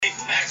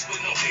Big Macs with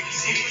no Mickey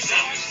D's.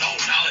 No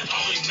knowledge,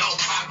 only no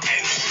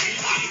cocaine.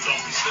 Don't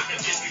be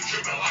slipping, just be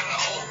tripping like an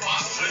old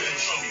boss.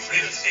 Show me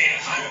better stand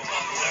high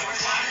above the level.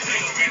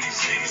 Nigga, man, these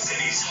niggas and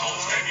these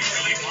hoes, they be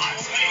really blind.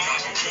 I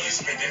can really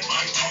spend that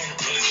money, I can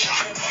really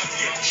shot.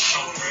 Yeah, for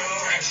sure, real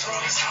retro,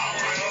 that's how I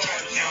run.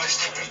 Now it's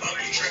slipping, but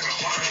be tripping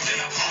harder than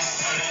a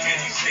boss. Man,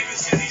 these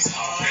niggas and these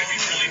hoes, they be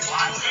really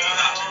blind.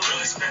 I can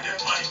really spend that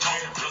money, I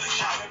can really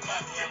shot.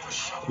 Yeah, for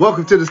sure.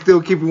 Welcome to the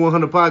Still Keep It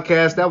 100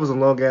 podcast. That was a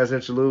long ass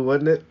interlude,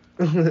 wasn't it?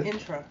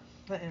 Intro,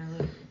 not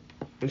interlude.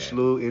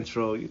 Interlude,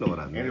 intro, you know what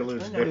I mean.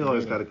 Interlude's You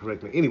always got to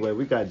correct me. Anyway,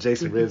 we got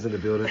Jason Ribs in the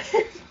building.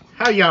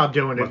 How y'all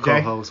doing My today?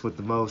 co-host with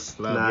the most.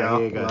 Love nah, y'all.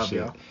 he ain't got Love shit.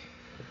 y'all.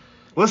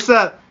 What's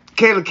up,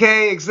 Kayla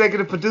K,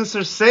 executive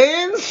producer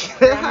Sands?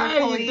 How you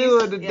Police.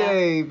 doing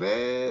today,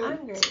 man? I'm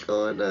great. What's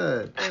going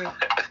on? Great.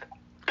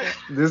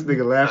 This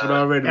nigga laughing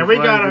already. And we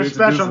before got I our even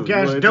special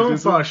introduce him. guest, You wanna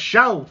introduce him?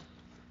 DunnFaSho.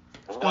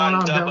 One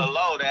on, double Dum?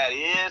 O, that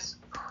is.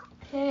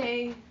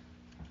 Hey.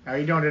 How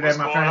you doing today, What's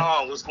my going friend?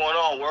 on? What's going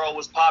on? World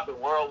was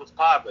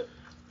popping.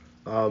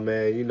 Oh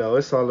man, you know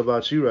it's all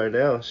about you right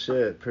now.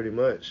 Shit, pretty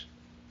much.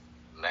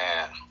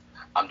 Man,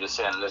 I'm just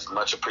saying this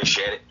much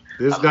appreciated.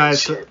 This I mean,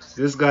 guy's shit.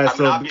 so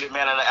I'll be the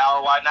man of the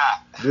hour. Why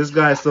not? this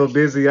guy's so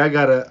busy. I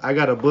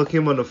gotta book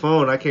him on the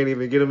phone. I can't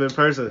even get him in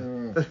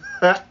person. We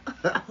You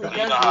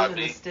know how got it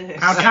the be.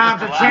 sticks. How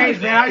times have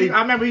changed, man. Hey.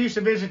 I remember we used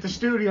to visit the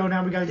studio.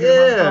 Now we gotta get him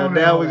on the Yeah, phone.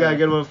 now we gotta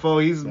get him on the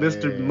phone. He's Yeah.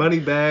 Mr.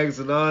 Moneybags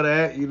and all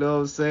that. You know what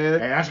I'm saying?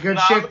 Hey, that's good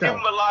I'm shit, gonna give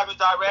him though. a live and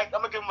direct.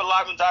 I'm gonna give him a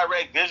live and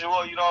direct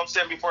visual. You know what I'm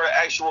saying? Before the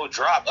actual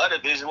drop of the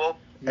visual.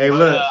 Hey, But,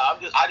 look.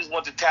 I just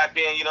want to tap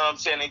in, you know what I'm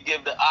saying, and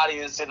give the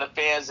audience and the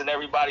fans and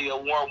everybody a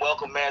warm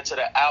welcome, man, to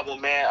the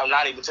album, man. I'm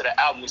not even to the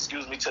album,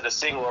 excuse me, to the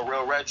single, A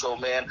Real Retro,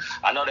 man.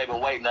 I know they've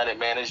been waiting on it,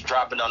 man. It's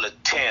dropping on the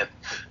 10th,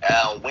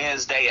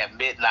 Wednesday at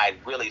midnight,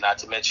 really, not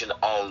to mention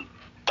on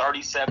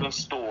 37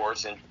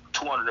 stores in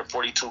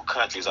 242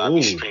 countries. I'll be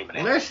Ooh. streaming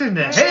it. Listen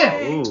to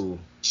him. Ooh.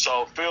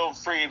 So feel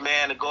free,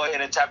 man, to go ahead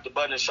and tap the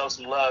button and show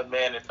some love,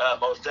 man. And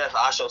most definitely,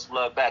 I'll show some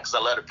love back because I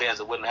love the fans.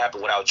 It wouldn't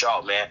happen without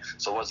y'all, man.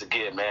 So once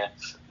again, man,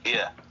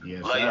 yeah,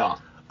 Yes, love sir. y'all.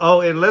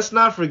 Oh, and let's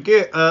not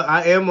forget,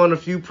 I am on a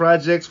few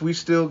projects. We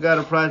still got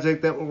a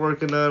project that we're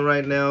working on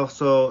right now.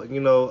 So,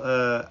 you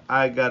know,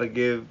 I gotta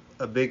give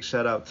a big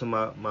shout out to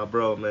my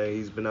bro, man.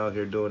 He's been out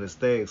here doing his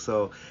thing.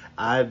 So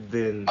I've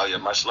been Oh, yeah,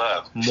 much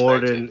love. more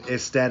Respect than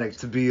ecstatic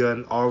to be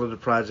on all of the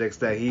projects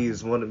that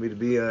he's wanted me to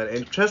be on.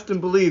 And trust and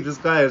believe, this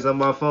guy is on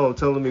my phone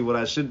telling me what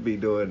I should be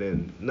doing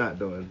and not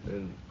doing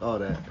and all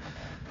that.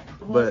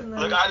 But Wasn't it. that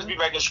Look, I just be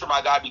making sure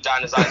my guy be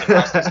dotting his I's and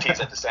crossing his T's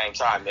at the same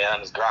time, man, on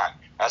his grind.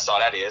 That's all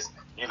that is.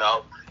 You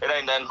know, it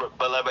ain't nothing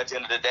but love at the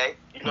end of the day.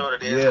 You know what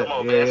it is. Yeah, Come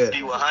on, yeah, man. yeah.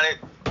 Ski 100.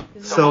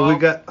 Isn't so that- we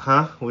got,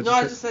 huh? What'd No, you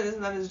I say? just said,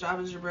 isn't that his job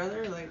as your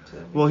brother? Like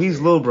to. Well, he's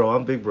little bro.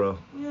 I'm big bro.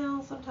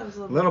 Yeah, sometimes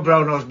Little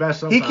bro knows best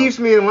He sometimes. keeps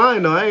me in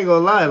line though. I ain't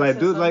gonna lie. Like,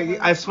 dude,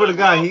 like I swear to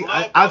God,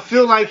 I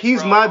feel like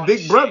he's my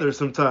big brother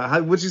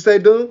sometimes. What'd you say,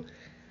 dude?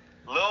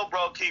 Lil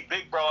bro keep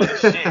big bro on the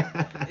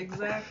shit.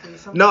 Exactly.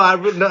 No, I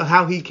really know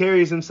how he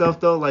carries himself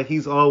though. Like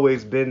he's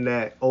always been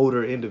that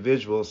older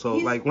individual. So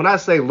He's- like when I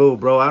say little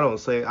bro, I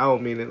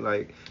don't mean it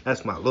like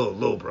that's my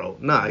little bro.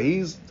 Nah,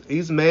 he's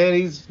a man.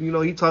 He's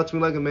he talks to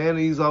me like a man. And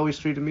he's always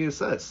treated me as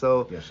such.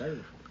 So Yes,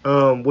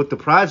 sir. with the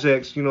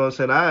projects, you know what I'm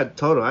saying, I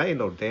told him I ain't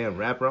no damn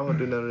rapper. I don't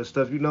do none of this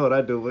stuff. You know what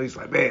I do. Well, he's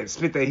like, man,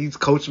 spit that. He's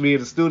coaching me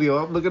in the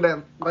studio. I'm looking at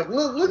like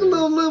look a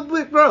little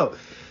bit, bro.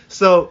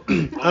 So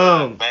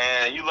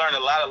Man, you learn a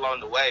lot along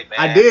the way, man.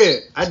 I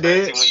did.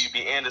 Especially when you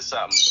be into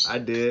something. I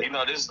did. You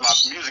know,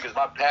 music is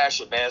my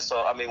passion, man.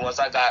 So, I mean, once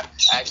I got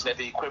action at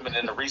the equipment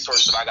and the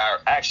resources that I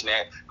got action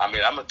at, I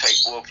mean, I'm going to take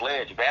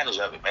full-fledged advantage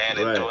of it, man,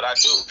 and Right. do what I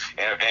do.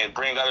 And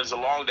bring others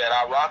along that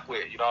I rock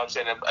with, you know what I'm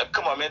saying? And,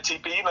 come on, man,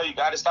 TP, you know you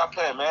got to stop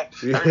playing, man.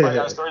 Yeah. Everybody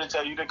got a story to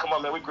tell you. Come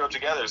on, man, we grew up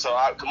together. So,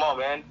 come on,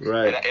 man.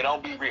 Right. It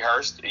don't be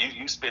rehearsed.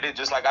 You spit it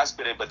just like I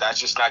spit it, but that's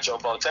just not your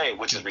forte,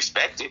 which is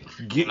respected,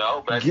 you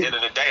know? But at the end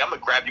of the day, I'm going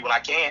to grab you when I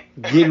can.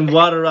 Getting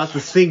water out the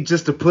sink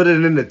just to put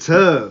it in the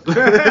tub.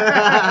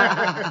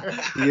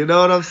 You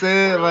know what I'm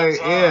saying? Real Like,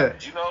 talk. yeah.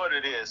 You know what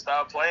it is.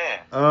 Stop playing.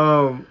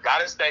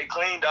 Gotta stay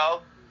clean,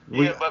 though.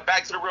 We- Yeah, but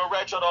back to the Real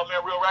Retro, though,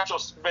 man. Real Retro,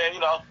 man, you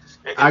know.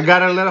 I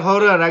gotta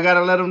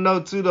let them know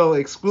too, though.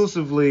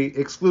 Exclusively.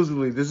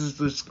 This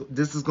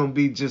is gonna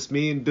be just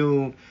me and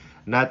Doom,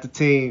 not the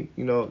team.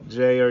 You know,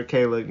 Jay or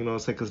Kayla. You know what I'm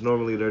saying? Because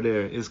normally they're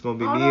there. It's gonna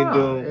be me and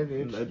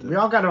Doom. We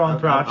all got our own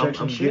projects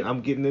I'm and shit.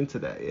 I'm getting into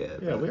that. Yeah.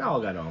 Yeah, we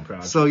all got our own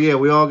projects. So yeah,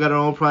 we all got our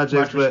own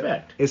projects, Much but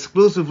respect.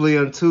 exclusively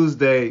on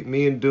Tuesday,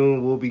 me and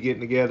Doom will be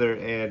getting together,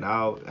 and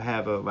I'll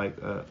have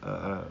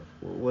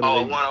what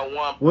are they-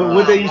 101.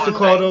 What they used to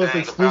call Bang, those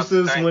bang,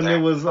 exclusives bang, when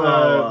bang. it was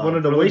one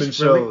of the women's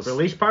shows.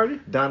 Release party?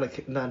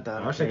 Not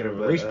Donna. I was thinking a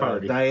but, release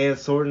party. Diane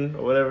Sorton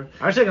or whatever.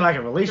 I was thinking like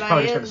a release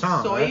party for Diane the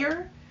song. Right?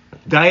 Sawyer.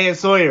 Diane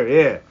Sawyer, yeah.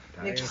 An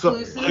Diane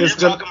exclusive. You're It's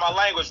gonna- talking my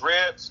language,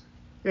 Rebs.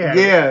 Yeah.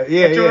 Yeah.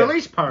 It's a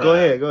release party. Go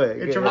ahead.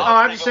 It's yeah. a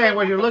I'm just saying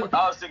when you're looking.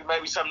 I was thinking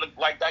maybe something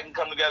like that can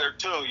come together,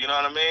 too. You know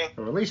what I mean?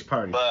 A release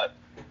party. But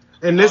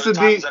And this would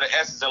be of the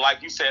essence, and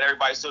like you said,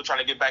 everybody's still trying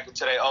to get back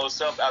into their old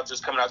self out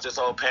just coming out this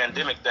whole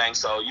pandemic thing.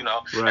 So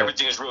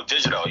everything is real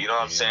digital. You know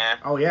what I'm saying?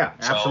 Oh yeah,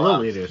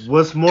 absolutely it is.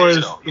 What's more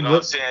digital, you know what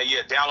I'm saying?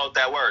 Yeah, download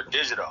that word,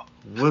 digital.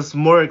 What's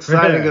more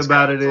exciting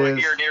about it is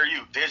near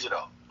you,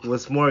 digital.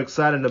 What's more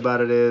exciting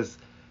about it is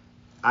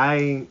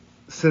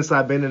since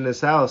I've been in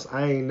this house,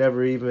 I ain't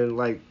never even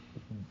like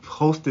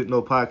hosted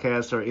no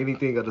podcast or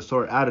anything of the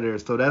sort out of there.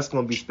 So that's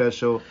gonna be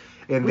special.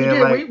 And we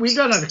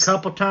done it a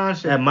couple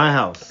times at my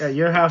house, at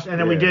your house, and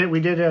then we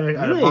did it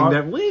at a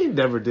bar. We ain't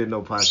never did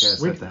no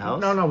podcast at the house.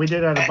 No, we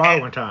did it at a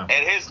bar one time.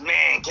 And his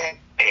man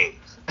came.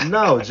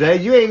 No, Jay,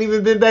 you ain't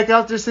even been back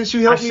out there since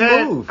you helped me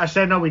move. I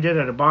said no, we did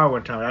it at a bar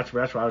one time. That's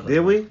what I was.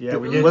 Did we? Yeah,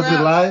 we did. Was it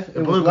live?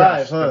 It was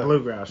live, huh? The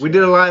Bluegrass. We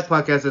did a live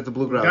podcast at the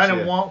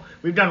Bluegrass.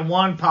 We've done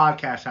one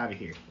podcast out of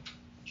here.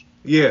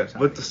 Yeah,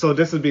 so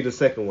this would be the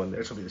second one.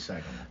 This will be the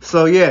second one.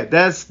 So yeah,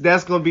 that's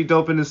gonna be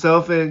dope in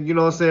itself, and you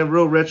know what I'm saying.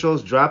 Real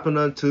Retro's dropping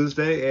on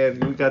Tuesday,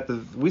 and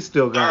we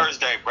still got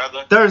Thursday,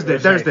 brother. Thursday.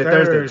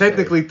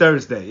 Technically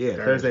Thursday, yeah,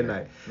 Thursday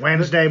night.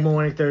 Wednesday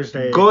morning,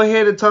 Thursday. Go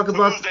ahead and talk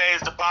about Tuesday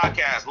is the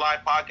podcast,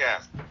 live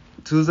podcast.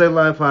 Tuesday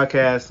live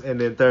podcast,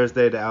 and then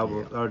Thursday the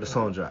album or the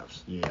song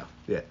drops. Yeah.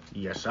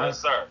 Yes, sir. Yes,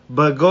 sir.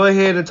 But go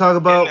ahead and talk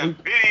about. And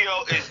the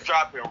video is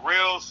dropping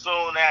real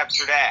soon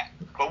after that.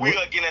 But we're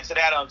gonna get into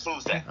that on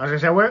Tuesday. I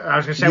was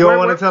gonna say. You don't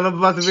want to tell them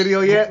about the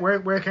video yet? Where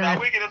can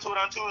we get into it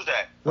on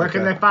Tuesday? Where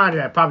can they find it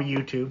at? Probably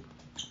YouTube.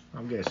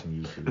 I'm guessing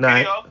YouTube.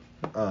 Video?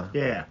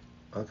 Yeah.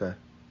 Okay.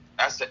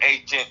 That's the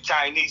ancient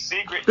Chinese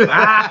secret. That's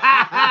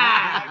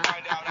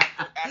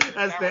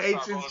the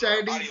ancient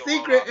Chinese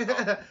secret.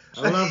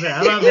 I love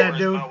that,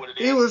 dude.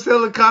 He was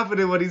hella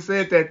confident when he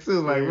said that too.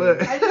 Like,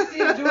 look. I just see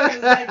him doing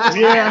his like.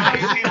 Yeah.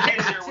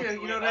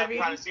 You know what I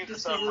mean?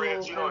 Just a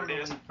little, you know what it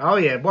is. Oh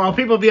yeah. Well,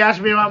 people be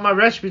asking me about my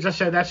recipes. I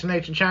said that's an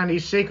ancient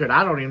Chinese secret.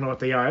 I don't even know what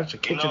they are. That's a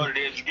kitchen. You know what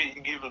it is. You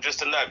give them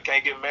just enough. You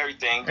can't give them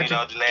everything. That's they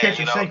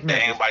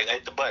ain't by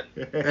hit the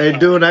button. Hey,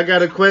 dude, I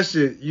got a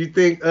question. You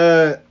think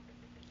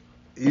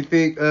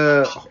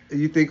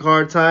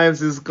Hard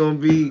Times is gonna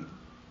be?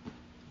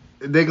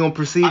 They gonna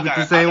perceive it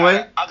the same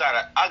way? I got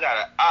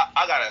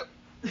a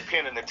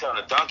pin in the tail of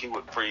the donkey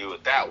for you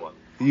with that one.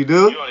 You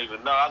do? You don't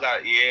even know. I've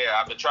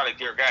been trying to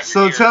grab your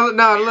So ear. tell him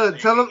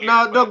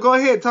go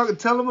ahead.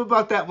 Tell him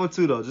about that one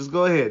too though. Just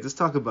go ahead. Just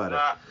talk about it.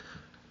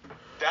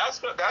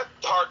 That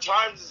Hard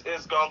Times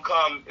is gonna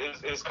come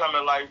is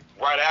coming like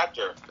right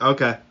after.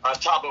 Okay. On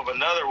top of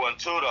another one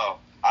too though.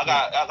 I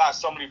got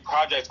so many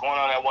projects going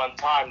on at one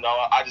time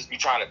though. I just be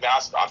trying to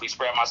bounce. I'll be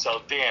spreading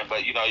myself thin,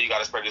 but you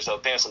gotta spread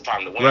yourself thin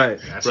sometime to win. Right.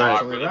 So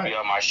I really be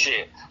on my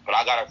shit. But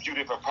I got a few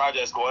different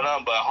projects going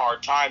on. But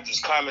Hard Times is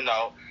coming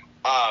though.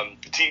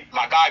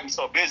 My guy be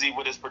so busy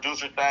with his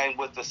producer thing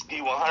with the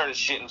Ski 100 and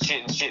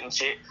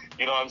shit.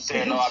 You know what I'm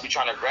saying? No, I be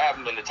trying to grab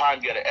him in the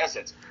time get the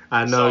essence.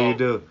 I know you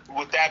do.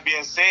 With that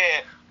being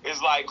said, it's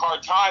like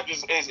Hard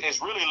Times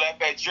is really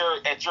left at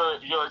your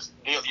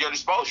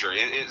disposure.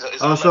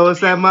 So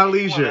it's at my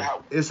leisure.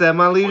 It's at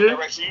my leisure. What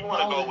direction you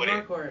want to go with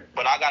it?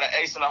 But I got an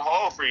ace in the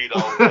hole for you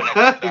though.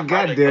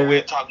 God damn it.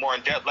 We'll talk more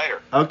in depth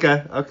later.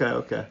 Okay.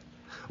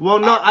 Well,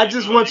 no, I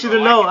just want you to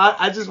know.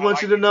 I just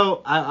want you to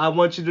know. I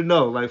want you to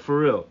know, like for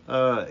real.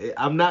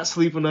 I'm not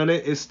sleeping on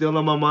it. It's still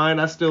on my mind.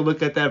 I still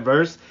look at that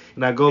verse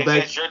and I go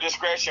back. It's your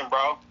discretion,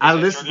 bro. I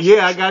listen.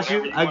 Yeah, I got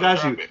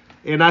you.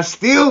 And I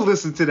still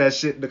listen to that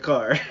shit in the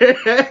car.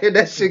 And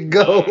that shit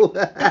go.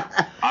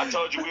 I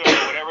told you we would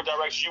go whatever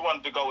direction you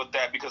wanted to go with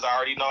that because I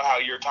already know how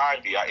your time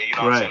be. You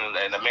know what I'm saying?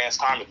 And the man's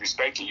time is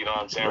respected. You know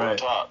what I'm saying? Real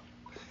talk.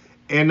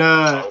 And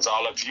so it's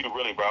all up to you,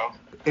 really, bro.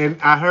 And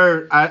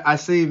I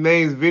seen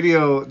Maine's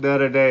video the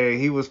other day.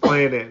 He was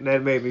playing it, and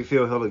that made me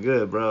feel hella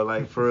good, bro.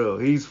 Like for real,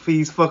 he's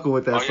fucking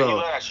with that song. He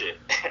love that shit.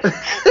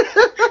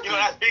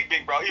 That's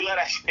big, bro. He love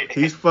that shit.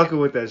 He's fucking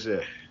with that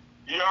shit.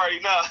 You already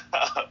know.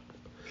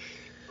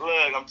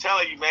 Look, I'm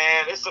telling you,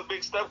 man, there's some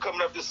big stuff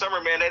coming up this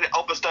summer, man. They done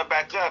open stuff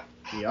back up.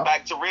 Yep.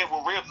 Back to Ribs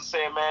was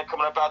saying, man,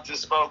 coming up out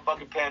this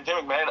fucking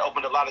pandemic, man, it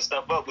opened a lot of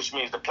stuff up, which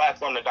means the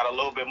platform that got a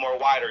little bit more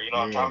wider. You know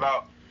what I'm talking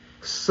about?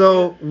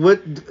 So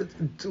what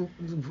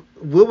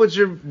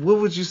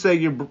would you say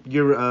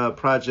your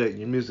project,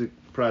 your music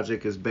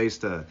project is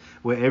based on?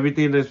 With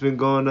everything that's been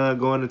going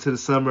into the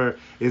summer,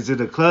 is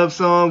it a club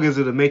song? Is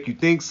it a make you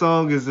think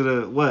song? Is it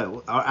a what?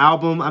 Or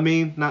album? I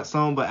mean, not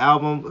song, but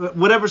album.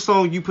 Whatever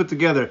song you put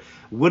together.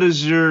 What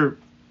is your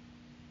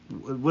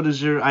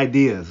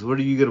ideas? Where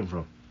do you get them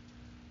from?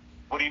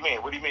 What do you mean?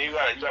 You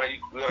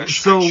gotta.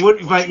 So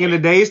what? Like in the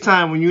day's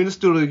time, when you're in the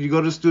studio, you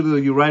go to the studio,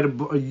 you write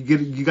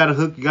you got a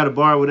hook, you got a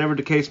bar, whatever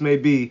the case may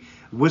be.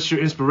 What's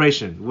your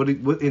inspiration? What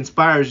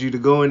inspires you to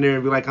go in there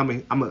and be like,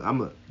 I'm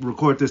gonna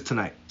record this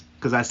tonight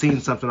because I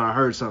seen something or I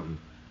heard something?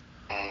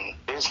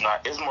 It's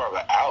more of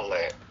an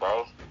outlet,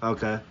 bro.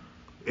 Okay.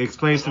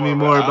 Explain to me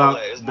more about.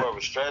 It's more of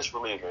a stress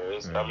reliever.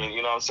 I mean,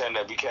 you know what I'm saying?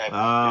 That became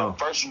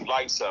first you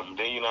like something,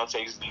 then you know what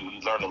I'm saying, you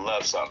learn to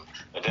love something,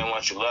 and then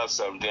once you love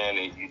something, then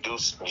you do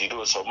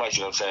it so much,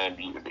 you know what I'm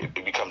saying?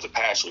 It becomes a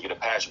passion. You get a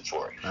passion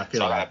for it. I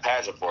got a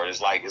passion for it.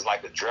 It's like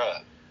a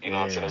drug. You know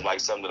what I'm saying? It's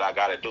like something that I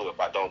gotta do. If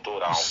I don't do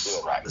it, I don't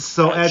feel right.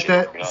 So at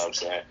that, you know what I'm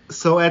saying?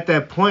 So at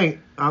that point,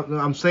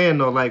 I'm saying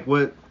though, like,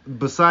 what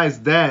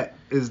besides that,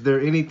 is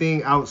there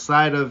anything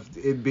outside of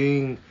it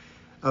being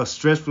a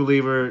stress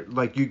reliever,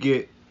 like you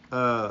get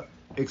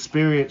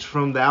experience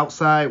from the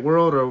outside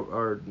world,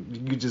 or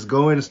you just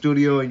go in the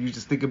studio and you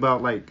just think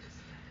about like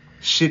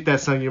shit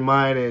that's on your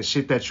mind and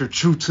shit that you're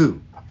true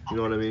to? You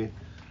know what I mean?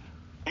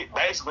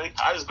 Basically,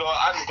 I just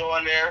go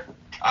in there.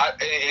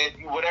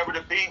 And whatever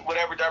the beat,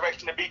 whatever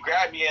direction the beat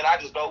grab me in, I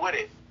just go with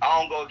it. I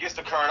don't go against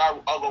the current.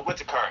 I'll go with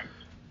the current.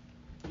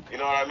 You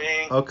know what I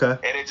mean? Okay.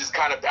 And it just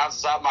kind of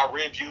bounces off my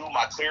rear view,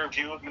 my clear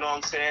view. You know what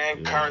I'm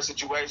saying? Yeah. Current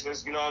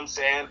situations. You know what I'm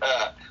saying?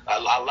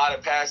 A lot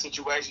of past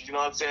situations. You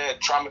know what I'm saying?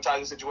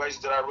 Traumatizing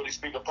situations that I really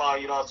speak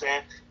upon. You know what I'm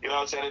saying? You know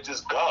what I'm saying? It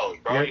just goes,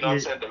 bro. You know what I'm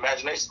saying? The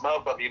imagination,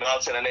 motherfucker. You know what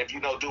I'm saying? And if you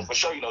know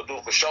DunnFaSho, you know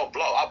DunnFaSho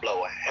blow. I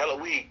blow a hell of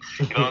weed.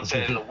 You know what I'm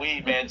saying? And the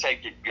weed, man,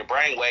 take your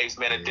brain waves,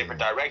 man, in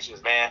different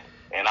directions, man.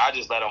 And I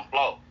just let them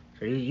flow.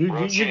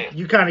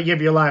 You kind of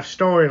give your life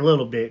story a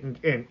little bit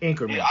in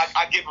increments. Yeah,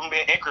 I give them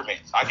in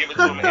increments. I give it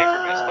to them in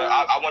increments, but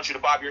I want you to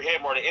bob your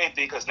head more than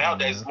anything, because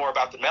nowadays it's more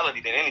about the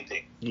melody than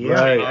anything. Yeah,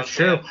 right, you know that's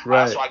true.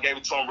 Right. So I gave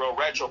it to them real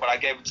retro, but I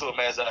gave it to them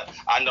as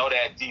I know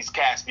that these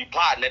cats be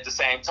plotting at the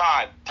same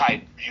time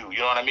type view. You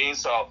know what I mean?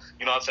 So,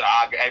 you know what I'm saying?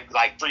 I gave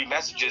like 3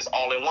 messages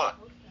all in one.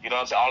 You know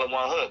what I'm saying? All in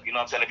one hook. You know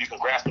what I'm saying? If you can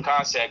grasp the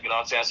concept, you know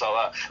what I'm saying?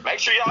 So make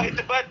sure y'all hit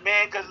the button,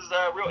 man, because it's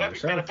real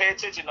epic. Man, to pay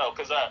attention, though,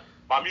 because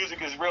my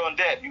music is real in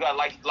depth. You got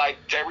like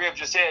J Rib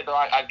just said, though,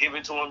 I give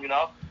it to him,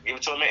 give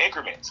it to him in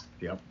increments.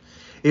 Yep.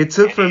 It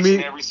took for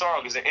me. Every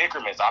song is in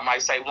increments. I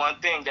might say one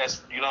thing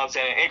that's, you know what I'm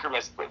saying, in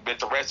increments, but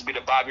the rest will be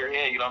to bob your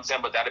head. You know what I'm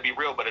saying? But that'll be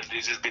real. But it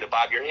just be to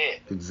bob your head.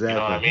 Exactly. You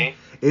know what I mean?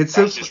 That's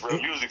just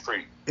real music for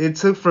you. It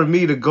took for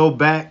me to go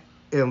back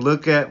and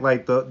look at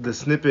like the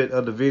snippet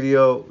of the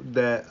video,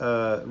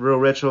 that real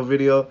retro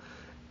video.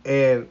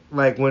 And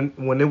like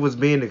when it was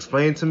being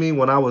explained to me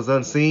when I was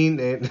unseen,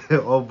 and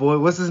oh boy,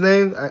 what's his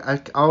name? I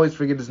always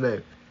forget his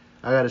name.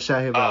 I gotta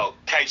shout him out. Oh,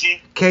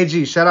 KG.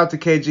 KG, shout out to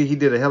KG. He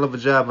did a hell of a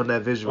job on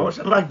that visual. What's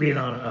it like being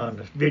on a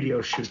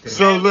video shoot there?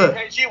 So look,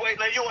 KG, wait,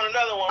 now you want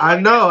another one?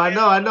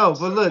 I know.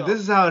 But look, this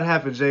is how it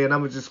happened, Jay, and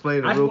I'm gonna just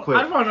explain it real quick.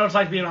 I just want to know what it's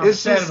like being on the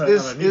set of a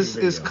music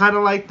video. It's kind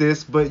of like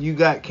this, but you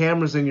got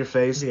cameras in your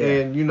face,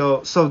 and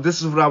so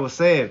this is what I was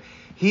saying.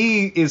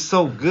 He is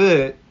so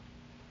good.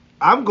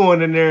 I'm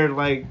going in there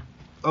like,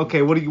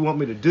 okay, what do you want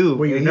me to do?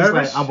 Were you and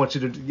nervous? He's like, I want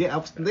you to do, I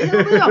was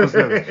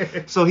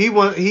nervous. So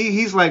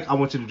he's like, I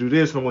want you to do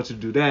this, and I want you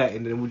to do that,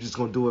 and then we're just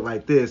gonna do it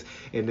like this,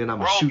 and then I'm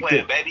gonna shoot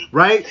it. Baby.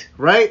 Right.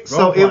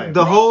 So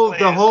the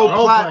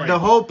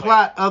whole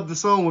plot of the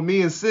song with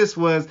me and Sis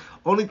was,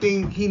 only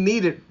thing he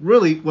needed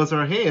really was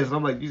her hands. And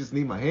I'm like, you just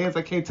need my hands.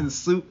 I came to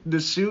the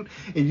shoot,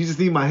 and you just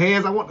need my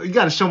hands. You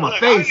gotta show my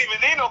face. I didn't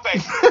even need no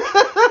face.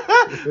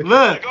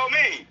 Look. Go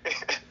me.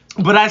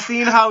 But I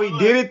seen how he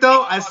did it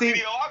though.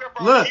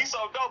 Look. He's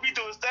so dope. He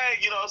do his thing.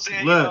 You know what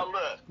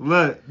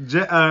I'm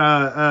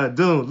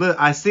saying? Look.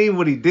 I seen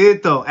what he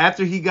did though.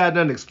 After he got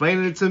done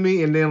explaining it to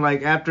me, and then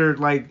like after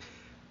like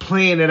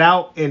playing it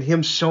out and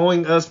him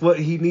showing us what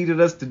he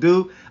needed us to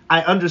do,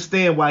 I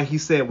understand why he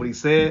said what he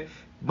said.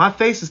 My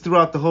face is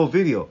throughout the whole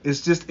video. It's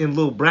just in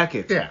little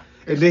brackets. Yeah.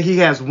 And then he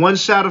has one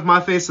shot of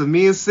my face of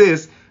me and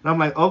Sis, and I'm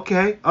like,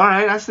 okay, all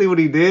right, I see what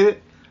he did.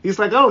 He's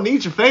like, I don't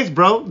need your face,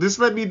 bro. Just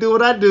let me do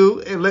what I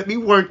do and let me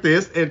work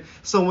this. And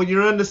so when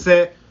you're on the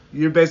set,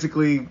 you're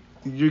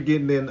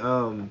getting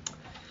in.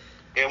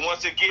 And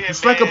once again,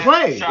 it's like a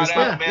play. Shout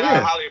out, man. I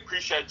highly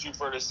appreciate you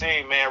for the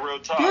scene, man. Real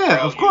talk. Yeah,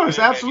 bro. of course,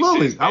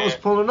 absolutely. I was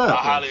pulling up. I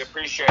highly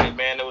appreciate it,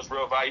 man. It was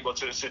real valuable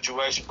to the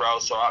situation, bro.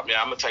 So I'm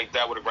gonna take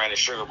that with a grain of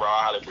sugar, bro.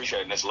 I highly appreciate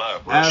it. And it's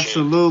love, bro.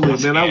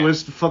 Absolutely, man. I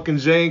wish fucking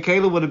Jay and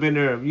Kayla would have been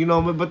there.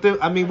 But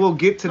we'll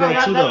get to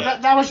that too, though.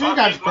 That was your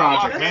guys'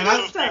 project, man. I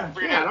don't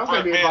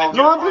think be involved.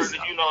 No, I'm just.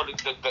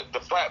 The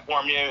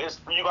platform,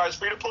 you guys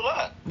free to pull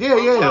up.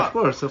 Yeah, of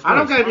course. I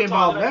don't gotta be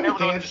involved in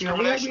everything.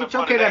 It's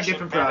okay to have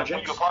different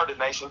projects. You're part of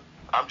the nation.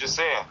 I'm just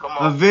saying, come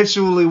on.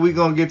 Eventually, we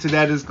gonna get to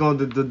that. It's going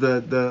to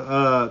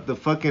the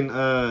fucking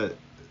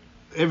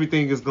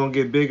everything is gonna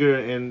get bigger,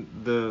 and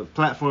the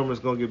platform is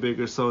gonna get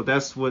bigger. So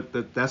that's what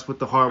the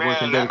hard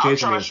work and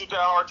dedication I'm trying is. to shoot that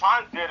hard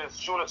time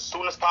as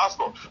soon as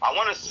possible. I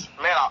want to,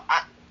 man.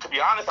 To be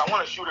honest, I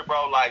want to shoot it,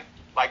 bro. Like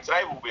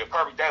today will be a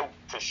perfect day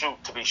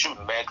to be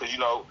shooting, man. Because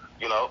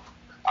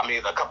I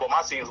mean, a couple of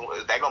my scenes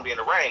they're gonna be in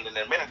the rain, and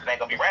in a minute it ain't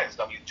gonna be raining. It's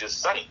gonna be just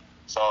sunny.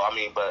 So, I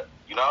mean, but,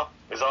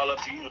 it's all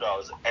up to you, though.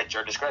 It's at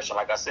your discretion,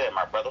 like I said,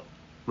 my brother.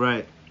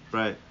 Right.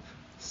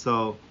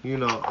 So,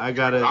 I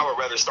gotta... I would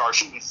rather start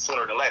shooting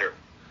sooner than later.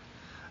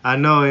 I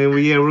know, and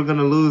we're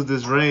gonna lose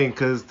this rain,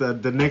 because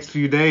the next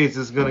few days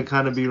it's gonna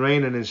kind of be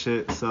raining and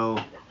shit, so...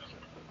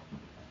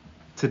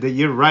 Today,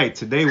 you're right.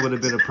 Today would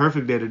have been a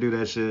perfect day to do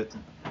that shit.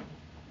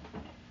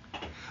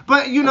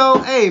 But,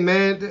 hey,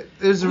 man,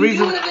 there's a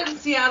reason... We do live in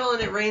Seattle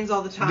and it rains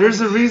all the time. There's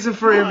a reason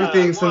for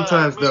everything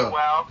sometimes, though.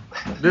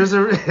 There's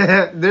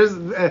meanwhile,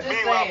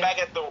 back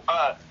at the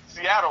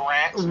Seattle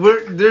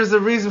rant. There's a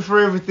reason for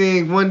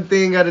everything, one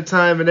thing at a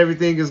time, and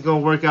everything is gonna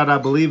work out. I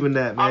believe in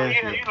that, man.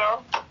 I mean, you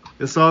know.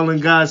 It's all in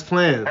God's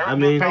plan. I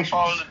mean,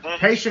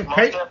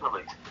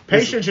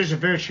 patience is a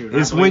virtue.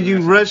 It's when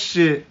you rush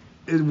shit.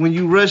 When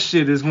you rush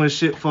shit is when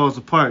shit falls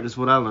apart. That's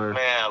what I learned.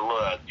 Man,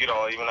 look, you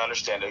don't even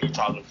understand that.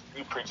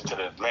 You preaching to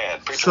the man.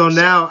 So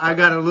now I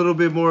got a little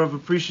bit more of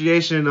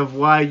appreciation of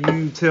why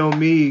you tell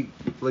me,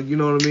 like, you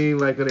know what I mean?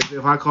 Like,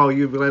 if I call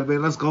you, be like,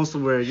 man, let's go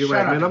somewhere. You're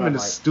like, man, I'm in the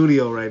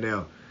studio right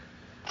now.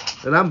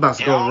 And I'm about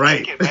to go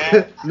right.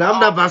 No, I'm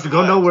not about to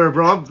go nowhere,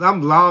 bro.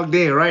 I'm logged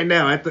in right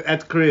now at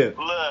the crib.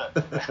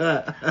 Look,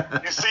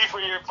 you see, for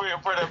your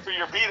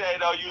B-Day,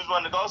 though, you was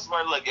wanting to go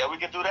somewhere. Look, yeah, we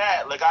can do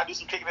that. Look, I do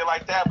some kicking it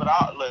like that, but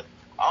I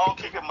don't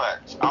kick it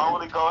much. I don't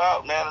really go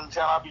out, man,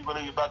 until I be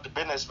really about the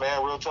business,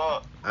 man. Real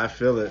talk. I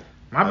feel it.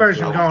 My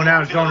version of going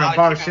out is going to a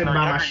bar, sitting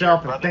by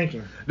myself and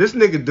thinking. This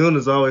nigga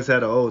Duna's always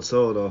had an old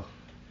soul, though.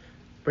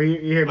 But you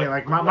hear me,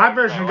 like, my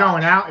version of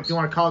going out, if you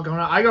want to call it going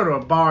out, I go to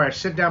a bar, I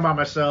sit down by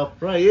myself.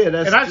 Right, yeah.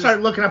 And I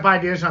start looking up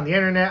ideas on the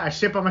internet. I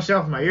sit by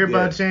myself with my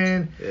earbuds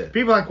in. Yeah.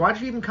 People are like, why'd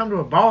you even come to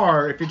a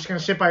bar if you're just going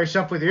to sit by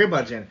yourself with your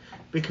earbuds in?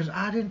 Because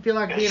I didn't feel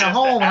like being at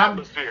home. The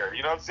atmosphere,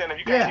 you know what I'm saying? If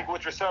you can't kick it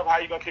with yourself, how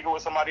you going to kick it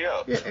with somebody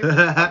else? Yeah,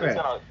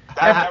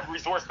 that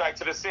resorts back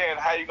to the saying,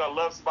 how you going to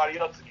love somebody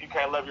else if you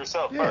can't love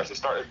yourself first?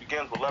 It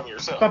begins with loving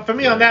yourself. But for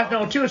me, on that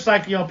note, too, it's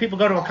like, you know, people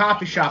go to a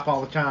coffee shop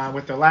all the time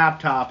with their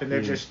laptop, and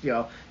they're just, you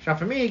know. So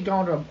for me,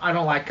 I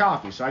don't like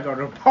coffee, so I go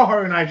to a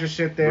bar and I just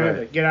sit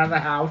there, get out of the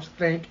house,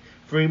 think,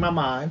 free my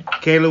mind.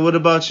 Kayla, what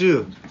about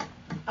you?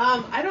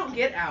 I don't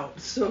get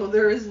out, so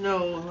there is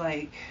no,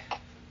 like...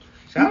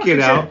 You get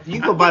out. You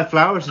go buy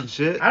flowers and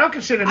shit. I don't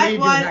consider me doing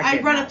that. I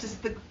run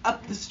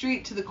up the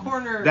street to the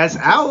corner. That's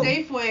out.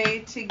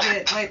 Safeway to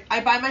get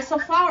I buy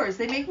myself flowers.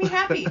 They make me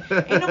happy.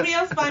 Ain't nobody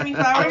else buying me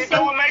flowers.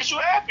 Do what makes you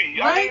happy.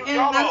 Right,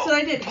 and that's what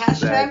I did.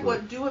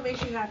 Hashtag do what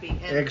makes you happy.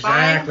 And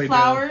buying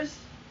flowers,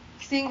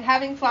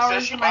 having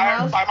flowers in my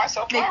house. Buy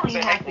myself flowers.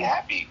 They make me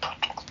happy.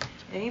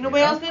 Ain't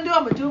nobody else gonna do it.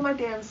 I'm gonna do it my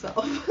damn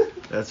self.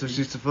 That's what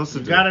she's supposed to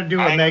do. You gotta do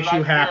what makes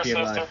you happy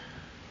in life.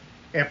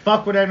 And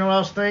fuck what anyone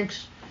else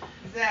thinks.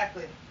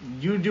 Exactly.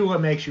 You do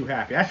what makes you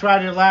happy. That's what I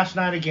did last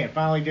night again.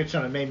 Finally did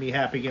something that made me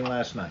happy again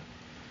last night.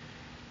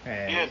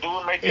 And do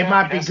what makes you happy. It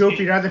might be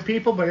goofy to other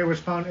people, but it was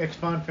fun. It's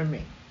fun for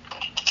me.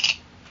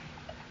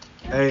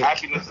 Hey,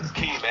 happiness is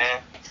key,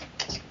 man.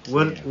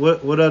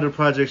 What other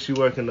projects you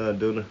working on,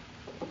 Duna?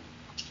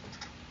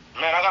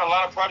 Man, I got a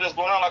lot of projects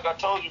going on, like I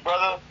told you,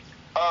 brother.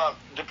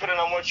 Depending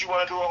on what you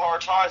want to do at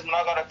Hard Times, man,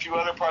 I got a few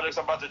other projects.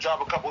 I'm about to drop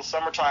a couple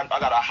summertime. I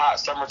got a hot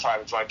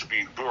summertime joint, to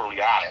be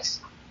brutally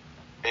honest.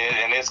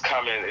 And it's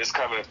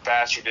coming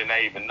faster than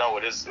they even know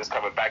it. It's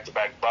coming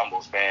back-to-back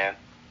bumbles, man.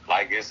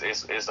 Like, it's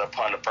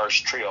upon the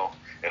first trio,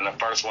 and the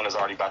first one is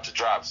already about to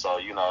drop, so,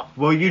 you know.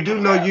 Well, you do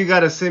know you got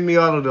to send me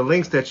all of the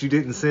links that you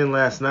didn't send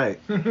last night.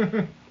 I know.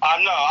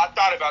 I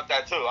thought about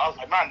that, too. I was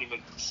like, man, I didn't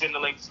even send the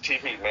links to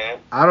TV, man.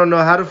 I don't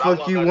know how the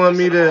fuck you want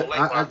me to...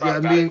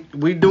 I mean,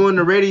 we doing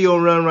the radio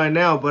run right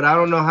now, but I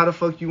don't know how the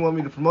fuck you want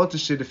me to promote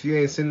this shit if you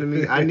ain't sending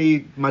me... I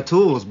need my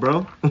tools,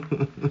 bro.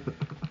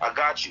 I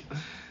got you.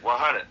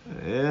 100.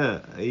 Yeah,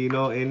 you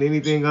know, and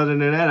anything other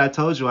than that, I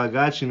told you I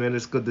got you, man.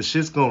 It's good. The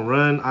shit's gonna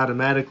run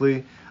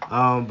automatically,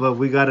 but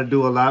we got to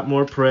do a lot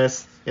more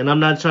press. And I'm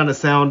not trying to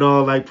sound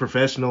all like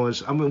professional.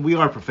 I mean, we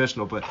are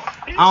professional, but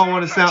I don't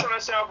want to sound.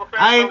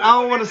 I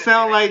don't want to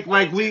sound like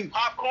we.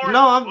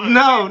 No,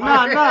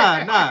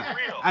 nah.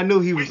 I knew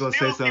he was gonna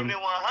say something.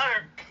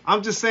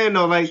 I'm just saying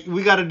though, like,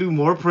 we got to do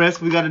more press,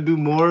 we got to do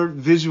more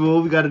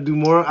visual, we got to do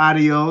more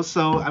audio.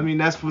 So I mean,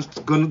 I think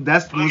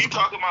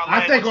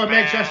what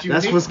makes us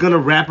unique. That's what's gonna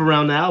wrap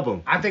around the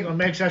album. I think what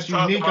makes us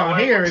unique on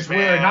here is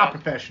we're not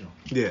professional.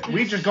 Yeah,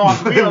 we just go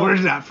off the field. We're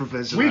not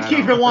professional. We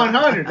keep it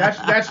 100.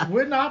 That's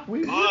we're not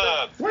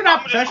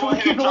professional.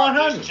 We keep it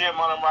 100. Jim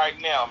on them right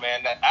now,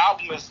 man. That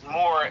album is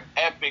more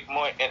epic,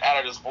 more and out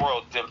of this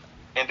world than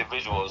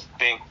individuals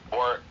think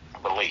or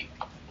believe.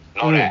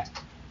 Know that.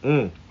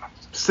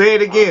 Say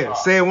it again.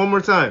 Say it one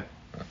more time.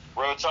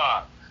 Real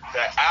talk.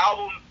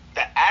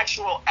 The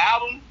actual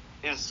album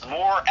is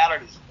more out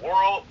of this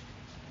world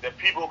than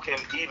people can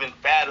even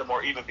fathom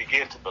or even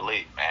begin to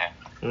believe,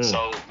 man.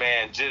 So,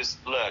 man, just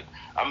look.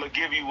 I'm going to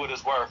give you what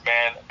it's worth,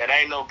 man. It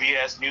ain't no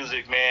BS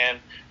music, man.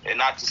 And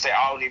not to say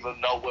I don't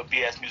even know what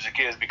BS music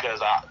is,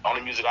 because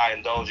only music I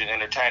indulge in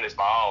entertain is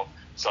my own.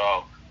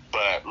 So,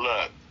 but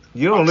look.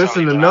 You don't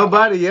listen to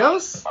nobody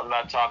else? I'm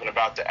not talking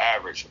about the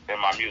average in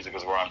my music,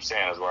 is where I'm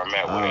saying, is where I'm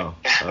at with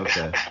it.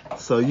 Okay.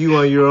 So you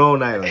on your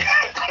own island.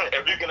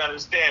 If you can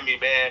understand me,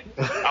 man,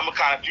 I'm a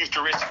kind of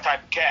futuristic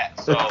type of cat.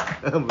 So,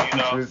 I'm a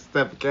futuristic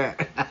type of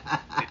cat.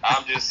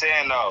 I'm just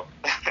saying, though.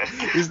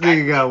 This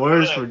nigga got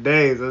words for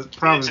days, I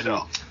promise you.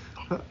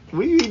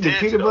 We eat the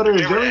peanut butter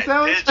and jelly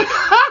sandwich?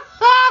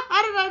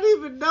 How did I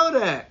even know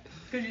that?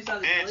 Because you saw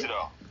the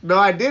digital. No,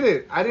 I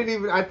didn't.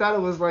 I thought it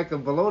was like a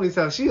bologna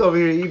sandwich. She over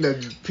here eating a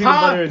peanut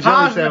butter and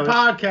jelly sandwich. The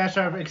podcast,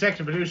 our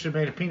executive producer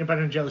made a peanut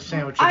butter and jelly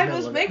sandwich. I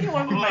was making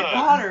one for my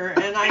daughter,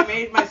 and I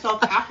made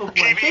myself half of one.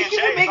 Thank you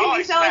for making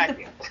me sound like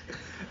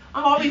the...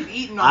 I'm always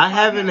eating on I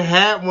haven't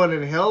had one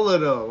in hella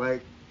though.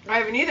 Like I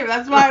haven't either.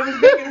 That's why I was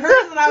making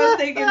hers, and I was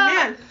thinking,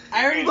 man,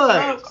 I already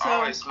smoked, so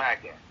always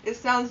smacking. it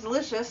sounds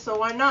delicious. So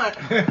why not?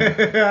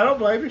 I don't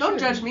blame you. Don't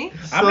judge me.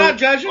 I'm not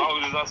judging. As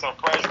long as it's on some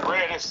fresh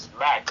bread, it's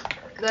smacking.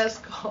 That's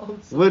called.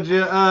 would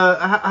you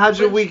how'd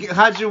your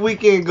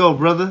weekend go,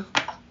 brother?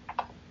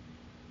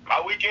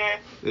 My weekend?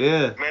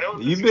 Yeah.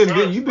 Man, you've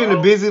been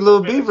a busy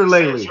little beaver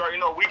lately. You already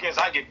know weekends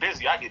I get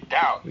busy, I get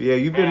down. Yeah,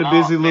 you've been a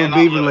busy little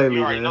beaver lately,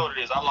 You already man. know what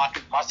it is. I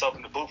lock myself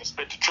in the booth and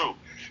spit the truth.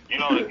 You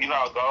know how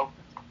it go.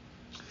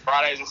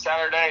 Fridays and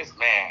Saturdays,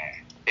 man,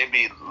 it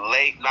be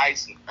late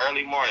nights and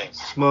early mornings.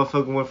 This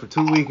motherfucker went for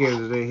 2 weekends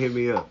and then hit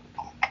me up.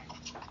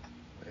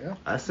 Yeah.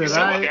 I said, You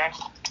all said, right.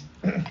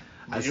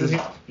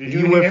 okay. Did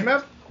you hit him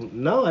up?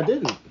 No, I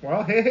didn't.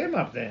 Well, hit him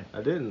up then.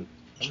 I didn't.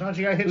 Sometimes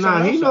you gotta hit Nah,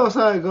 someone he else knows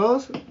up. how it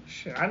goes.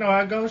 Shit, I know how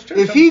it goes too.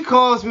 If he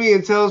calls me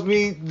and tells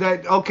me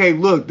that, okay,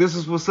 look, this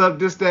is what's up,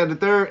 this, that, and the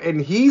third, and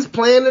he's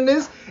planning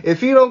this, if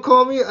he don't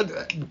call me,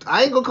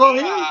 I ain't gonna call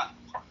him. I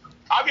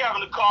be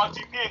having to call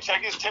TP and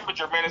check his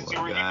temperature, man, and see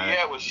where he be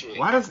at with shit.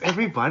 Why does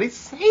everybody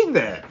say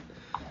that?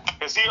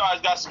 Because he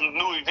always got some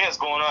new events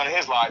going on in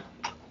his life.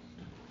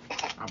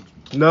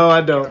 No,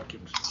 I don't.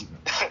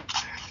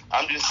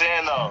 I'm just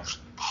saying, though.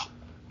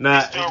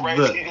 Nah,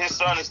 look, his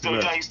son is still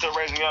look. young. He's still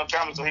raising a young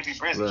family, so he be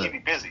busy. Look. He be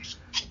busy.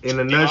 In a I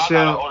got an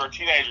nutshell, older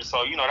teenager,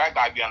 so that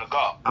guy be on the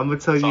go. I'm gonna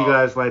tell you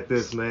guys like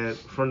this, man.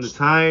 From the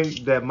time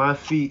that my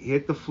feet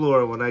hit the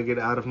floor when I get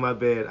out of my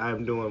bed,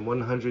 I'm doing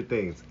 100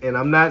 things. And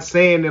I'm not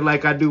saying that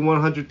like I do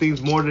 100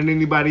 things more than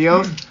anybody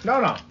else.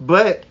 No.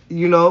 But,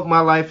 my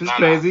life is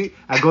crazy.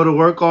 I go to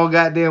work all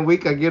goddamn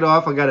week. I get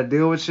off. I gotta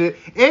deal with shit.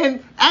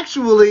 And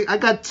actually, I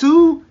got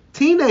 2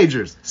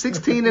 teenagers,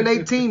 16 and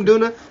 18,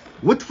 Duna.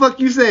 What the fuck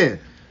you saying?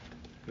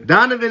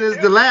 Donovan is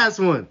the last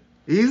one.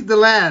 He's the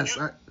last.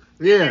 Yeah.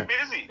 You be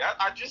busy.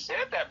 I just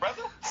said that,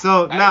 brother.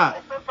 So nah.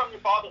 From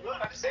your fatherhood,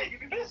 I just said you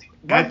be busy.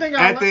 At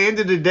the end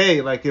of the day,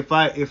 like if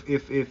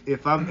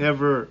I'm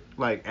ever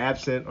like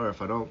absent or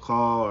if I don't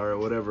call or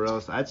whatever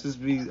else, I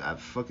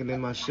fucking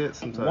in my shit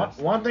sometimes.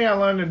 One thing I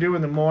learned to do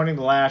in the morning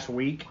the last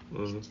week,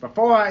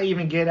 before I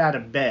even get out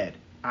of bed,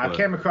 I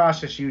came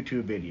across this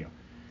YouTube video.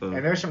 And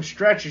there's some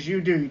stretches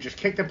you do. You just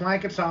kick the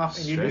blankets off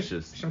and you do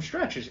some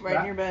stretches. Right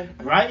in your bed.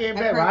 Right in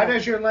bed, right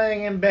as you're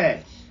laying in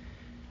bed.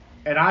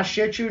 And I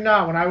shit you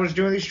not, when I was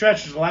doing these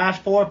stretches the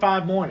last 4 or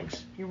 5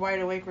 mornings. You're wide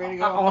awake, ready to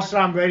go. Also,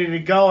 I'm ready to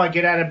go. I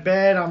get out of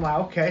bed. I'm like,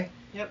 okay.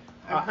 Yep.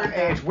 I've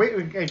heard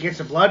that. It gets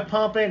the blood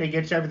pumping. It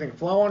gets everything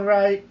flowing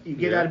right. You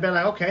get out of bed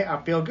like, okay, I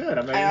feel good.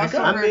 I'm ready to go.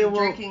 I also heard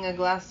drinking a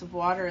glass of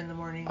water in the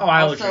morning. Oh,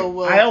 I always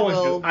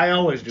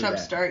do that.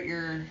 Jumpstart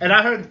your And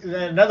I heard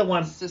another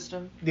one.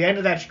 System. The end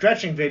of that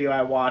stretching video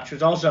I watched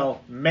was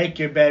also make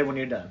your bed when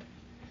you're done.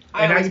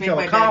 And now you feel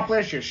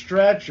accomplished, you're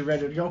stretched, you're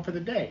ready to go for the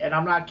day. And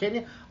I'm not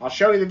kidding you. I'll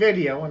show you the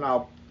video and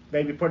I'll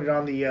maybe put it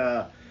on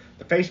the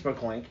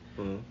Facebook link.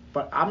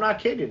 But I'm not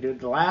kidding you, dude.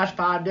 The last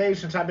 5 days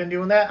since I've been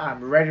doing that,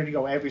 I'm ready to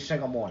go every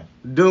single morning.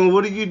 Dude,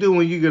 what do you do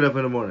when you get up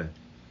in the morning?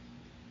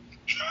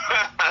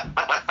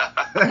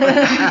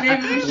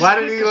 Why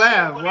did he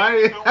laugh? Why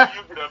did you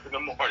get up in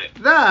the morning?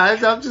 Nah,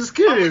 I'm just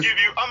curious.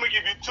 I'm gonna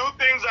give you 2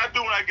 things I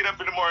do when I get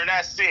up in the morning.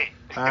 That's it.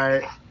 All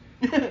right.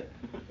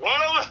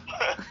 One of them,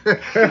 I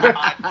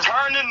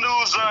turn the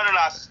news on and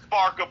I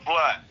spark a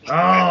blunt.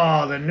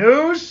 Oh, the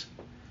news?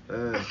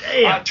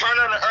 I turn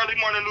on the early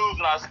morning news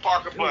and I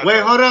spark a blunt.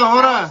 Wait, hold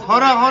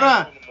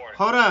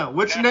on.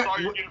 Which That's all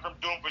you're getting from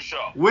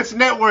DunnFaSho. Which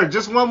network?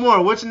 Just one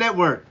more. Which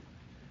network?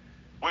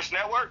 Which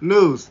network?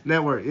 News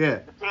network. Yeah.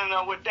 Depending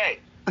on what day.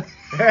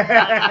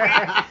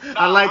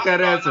 I like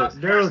that answer.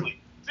 Seriously.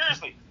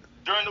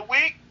 During the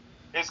week,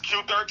 it's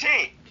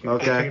Q13.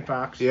 Okay.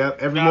 Fox. Yep.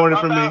 Every morning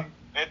for me.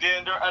 And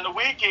then on the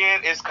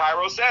weekend, it's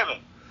Cairo 7.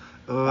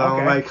 Oh, I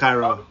don't like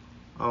Cairo.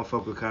 I don't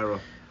fuck with Cairo.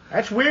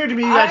 That's weird to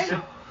me. I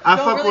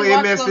fuck with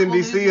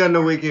MSNBC on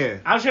the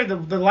weekend. I said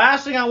the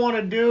last thing I want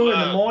to do in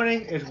the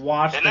morning is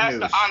watch the news.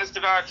 And that's the honest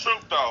to God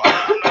truth, though.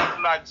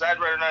 I'm not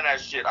exaggerating none of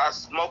that shit. I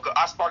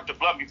spark the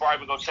blunt before I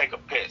even go take a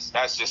piss.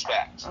 That's just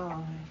facts.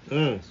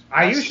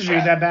 I used to do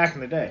that back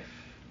in the day.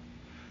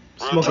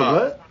 Smoke a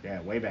what?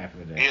 Yeah, way back in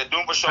the day. Yeah,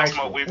 DunnFaSho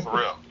smoke weed for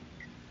real.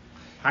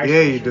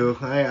 Yeah, you do.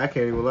 I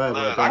can't even lie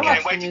about that. I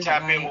can't wait to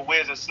tap in with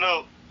Wiz and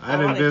Snoop. I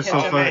done been so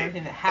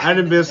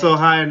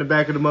high in the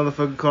back of the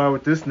motherfucking car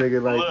with this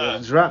nigga,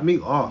 like, drop me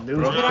off, bro.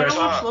 But I don't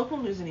watch local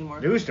news anymore.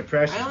 News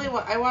depression.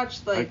 I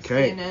watch like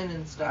CNN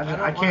and stuff.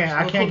 I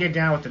can't get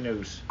down with the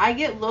news. I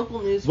get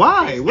local news.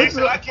 Why?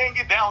 I can't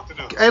get down with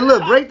the news. Hey,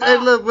 look, look.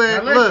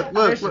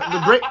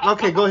 The break.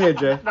 Okay, go ahead,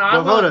 Jay.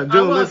 Hold on,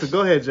 June. Listen,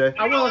 go ahead, Jay.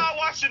 You know how I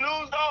watch the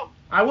news though.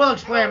 I will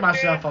explain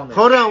myself on this.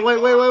 Hold on, wait.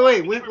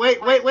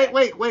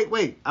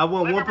 I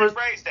want one person.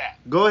 That.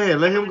 Go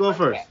ahead, let him go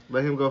first. No,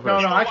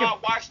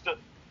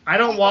 I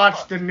don't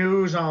watch the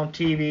news on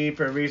TV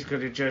for a reason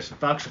because it just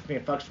fucks with me.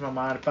 It fucks with my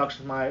mind. It fucks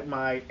with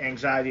my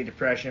anxiety,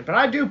 depression. But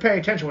I do pay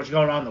attention to what's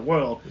going on in the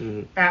world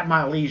at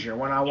my leisure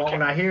when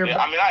I hear. Yeah,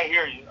 I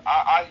hear you.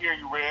 I hear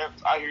you,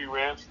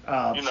 Ribs.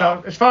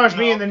 So as far as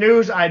me in the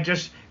news, I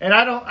just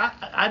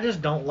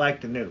don't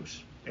like the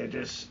news.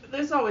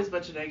 There's always a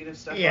bunch of negative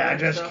stuff. Yeah, I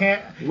just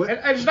can't. What?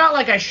 It's not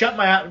like I shut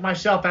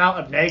myself out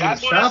of negative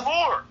stuff. That's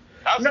what it's for.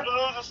 That's what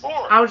the news is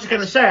for. I was just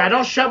going to say, I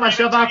don't shut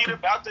myself out.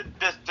 About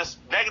this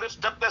negative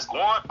stuff that's going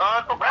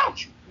on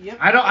around you. Yep.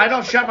 I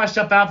don't shut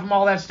myself out from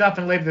all that stuff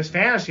and live this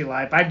fantasy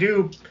life. I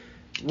do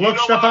look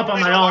stuff up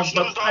on my own,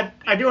 but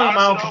I do it on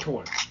my own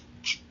tour.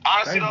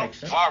 Honestly, though,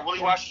 if I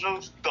really watch the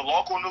news, the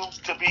local news,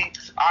 to be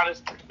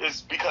honest,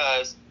 is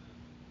because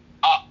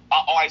I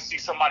always see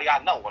somebody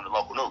I know on the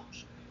local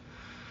news.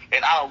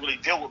 And I don't really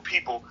deal with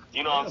people,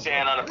 you know what I'm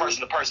saying, on a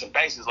person-to-person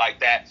basis like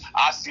that.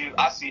 I see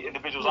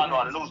individuals I know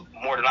on the news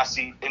more than I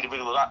see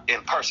individuals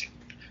in person.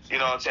 You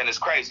know what I'm saying? It's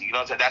crazy. You know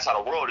what I'm saying? That's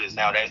how the world is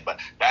nowadays. But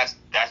that's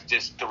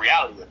just the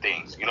reality of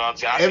things. You know what I'm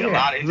saying? I see a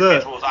lot of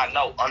individuals I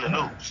know on the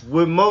news.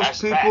 With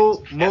most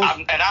people, and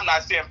I'm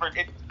not saying for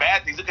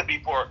bad things. It could be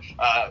for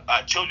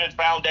a children's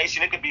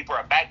foundation. It could be for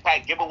a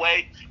backpack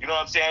giveaway. You know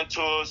what I'm saying?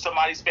 To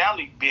somebody's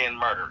family being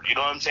murdered. You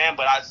know what I'm saying?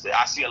 But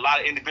I see a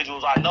lot of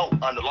individuals I know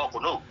on the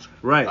local news.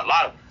 Right. A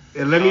lot of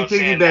them. And let me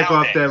piggyback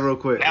off that real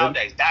quick.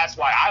 Nowadays, that's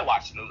why I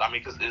watch the news. I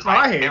mean, because it's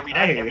like every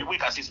day, every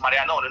week, I see somebody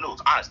I know on the news.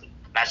 Honestly.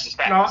 That's just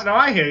facts. No,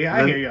 I hear you.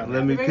 I hear you.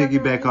 Let me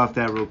piggyback off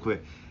that real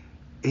quick.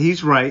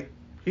 He's right.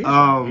 He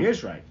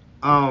is right.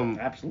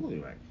 Absolutely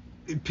right.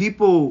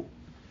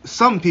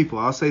 Some people,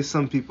 I'll say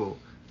some people,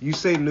 you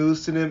say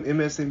news to them,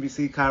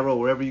 MSNBC, Cairo,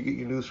 wherever you get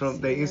your news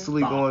from, they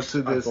instantly go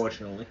into this.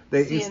 Unfortunately,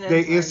 they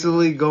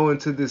instantly go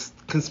into this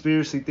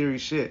conspiracy theory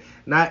shit.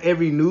 Not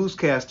every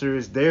newscaster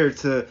is there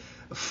to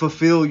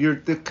fulfill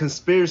the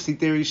conspiracy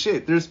theory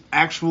shit. There's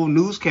actual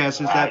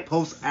newscasters that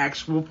post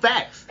actual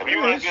facts. If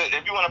you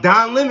want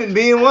Don Lemon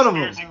being one of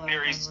them. Conspiracy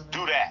theories,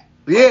 do that.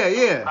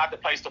 Yeah. Not the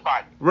place to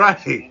find it. Right.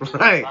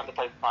 Not the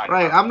place to find it.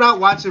 Right. I'm not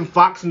watching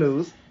Fox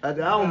News. I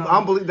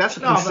don't believe that's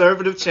a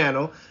conservative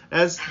channel.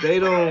 I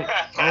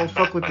don't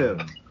fuck with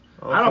them.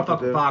 I don't fuck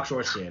with Fox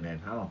or CNN.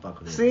 I don't fuck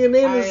with them.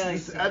 CNN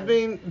is, I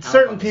mean,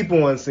 certain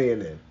people on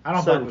CNN. I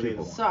don't fuck with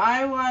people. So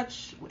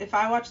if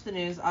I watch the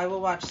news, I will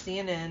watch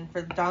CNN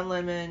for Don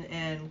Lemon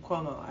and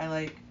Cuomo. I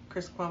like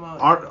Chris Cuomo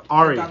and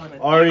Ari. Don Lemon.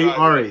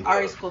 Ari.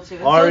 Ari's cool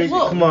too. Ari,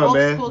 so come on,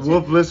 man.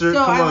 Wolf Blizzard,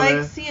 come on, man. So I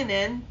like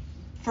CNN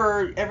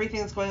for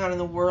everything that's going on in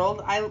the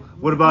world.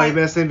 What about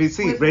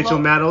MSNBC? Rachel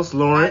Maddows,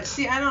 Lawrence?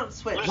 I don't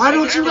switch. Why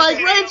don't you like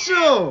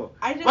Rachel?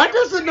 Why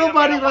doesn't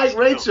nobody like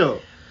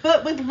Rachel?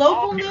 But with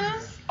local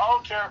news... I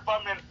don't care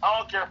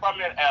if I'm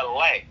in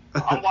LA.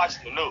 I'm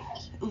watching the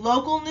news.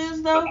 Local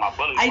news though,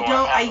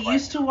 I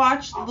used to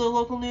watch the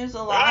local news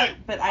a lot,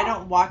 but I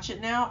don't watch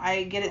it now.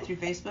 I get it through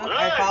Facebook.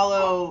 I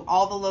follow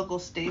all the local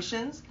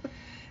stations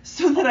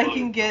so that I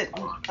can get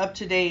up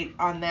to date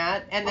on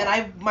that. And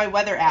then my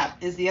weather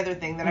app is the other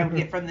thing that I would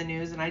get from the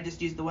news, and I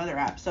just use the weather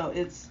app. So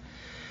it's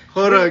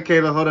Hold on,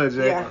 Kayla. Hold on,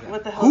 Jay. Yeah,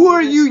 what the hell? Who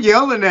are you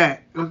yelling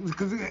at?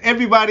 Because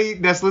everybody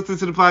that's listening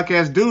to the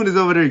podcast, Dune is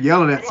over there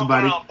yelling at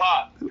somebody. I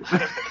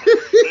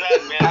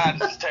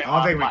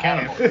don't think we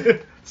can.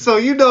 So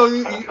we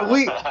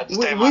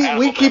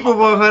keep it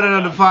 100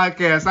 on the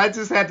podcast. I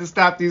just had to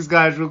stop these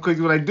guys real quick.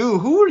 Like,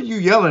 dude, who are you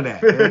yelling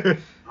at? Man?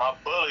 My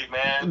bully,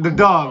 man. The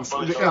dogs.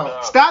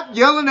 Stop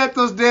yelling at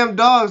those damn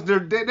dogs. They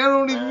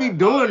don't even be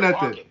doing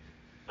nothing.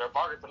 They're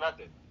barking for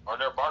nothing.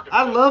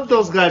 I love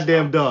those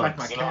goddamn dogs. Like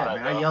my cat,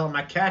 man. I yell at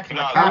my cat.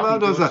 I love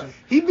those dogs.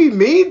 He be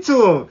mean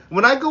to him.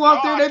 When I go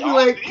out there, they be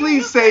like,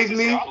 "Please save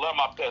me." I love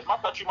my pets.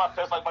 I treat my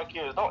pets like my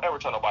kids. Don't ever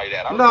tell nobody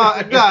that.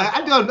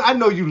 I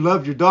know you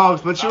love your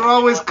dogs, but you're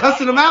always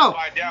cussing them out.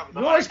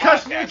 You're always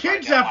cussing your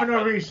kids out for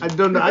no reason. I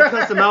don't know. I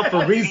cuss them out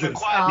for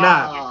reasons.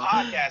 Nah.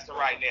 Podcasting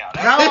right now.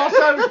 Now all of a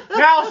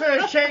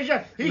sudden it's changed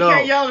up. He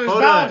can't yell at his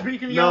dogs, but he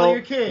can yell at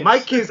your kids. My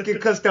kids get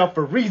cussed out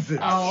for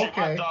reasons. Oh,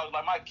 okay. My dogs,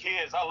 like my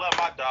kids, I love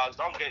my dogs.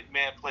 Don't get,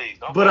 man, please.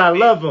 But I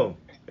love them.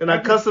 And I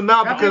cuss them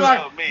out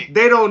because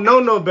they don't know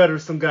no better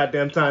some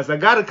goddamn times. I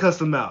gotta cuss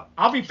them out.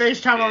 I'll be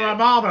FaceTiming my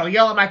mom and I'll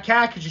yell at my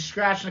cat because she's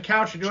scratching the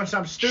couch or doing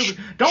something stupid.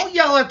 Don't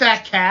yell at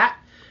that cat.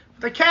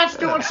 The cat's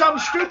doing something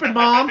stupid,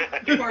 Mom.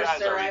 Poor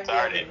sir, I've yelled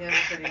at him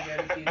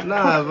pretty good.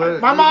 Nah, but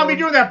my mom be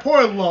doing that.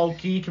 Poor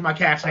Loki, because my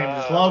cat's name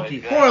is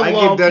Loki. Poor Loki. I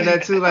get done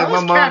that too. Like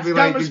my mom be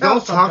like,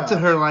 don't talk to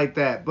her like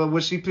that. But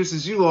when she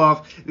pisses you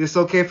off, it's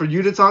okay for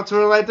you to talk to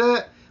her like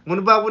that? What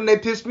about when they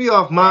piss me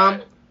off,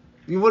 Mom?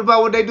 What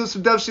about when they do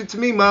some dumb shit to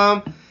me,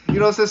 Mom? You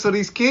know what I'm saying? So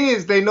these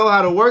kids, they know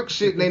how to work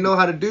shit and they know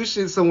how to do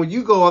shit. So when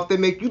you go off, they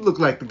make you look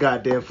like the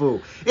goddamn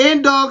fool.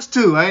 And dogs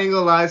too. I ain't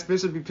gonna lie.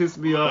 Spencer be pissing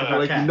me off.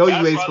 Like, you know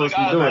you ain't supposed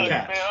to be doing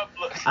that.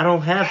 I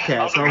don't have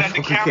cats. I don't fuck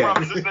with cats.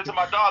 I'm listening to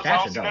my dogs. I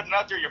don't see nothing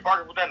out there. You're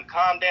barking for nothing.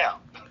 Calm down.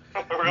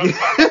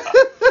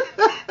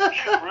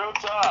 Real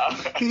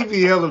talk. He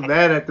be hella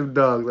mad at them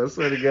dogs. I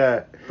swear to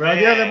God. Bro,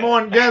 the other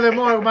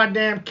morning with my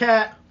damn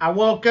cat, I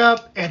woke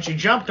up and she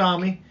jumped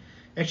on me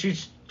and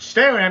she's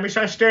staring at me,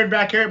 so I stared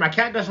back at her. My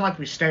cat doesn't like to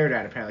be stared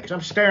at, apparently, because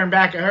I'm staring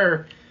back at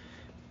her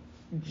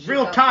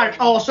real tired.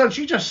 All of a sudden,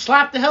 she just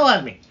slapped the hell out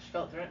of me.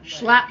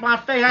 Slapped my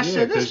face. I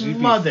said, this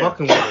mother.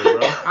 Fucking with her,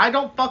 bro. I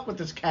don't fuck with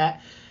this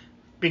cat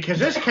because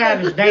this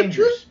cat is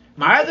dangerous.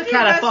 My other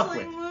cat I fuck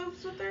with.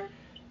 Moves with her?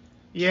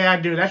 Yeah, I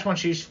do. That's when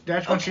she's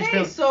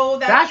feeling. So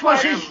that's when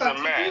why she's.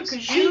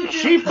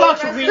 she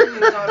fucks with me.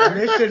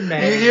 Listen,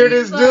 man. You hear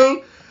this,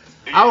 dude?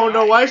 I don't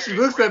know why she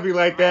looks at me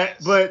like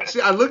that, but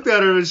I looked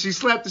at her and she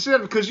slapped the shit out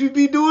of me because you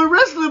be doing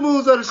wrestling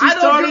moves on her. She's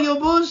starting your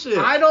bullshit.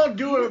 I don't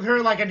do it with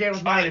her like I did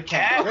with my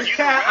cat. This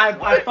cat,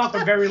 I fuck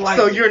her very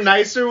lightly. So you're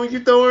nicer when you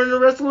throw her in a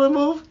wrestling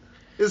move?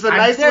 It's a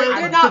nice way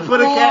to put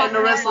a cat in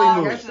a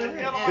wrestling move.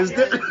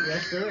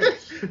 Yes, there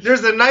is.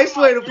 There's a nice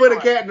way to put a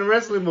cat in a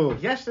wrestling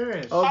move. Yes, there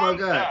is. Oh my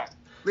god.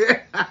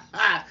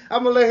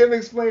 I'm gonna let him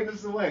explain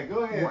this away. Go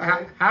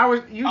ahead. How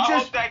is you I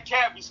just? hope that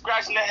cat be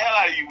scratching the hell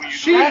out of you when you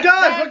She do that.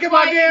 does. Look at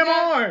my damn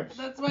arms.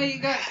 That's why you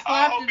got I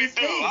slapped hope in you his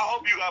do. face. I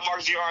hope you got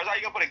marks on your arms. How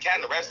you gonna put a cat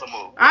in a wrestling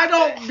move? I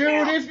don't,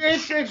 dude.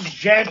 It's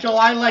gentle.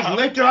 I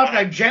lift her up and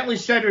I gently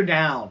set her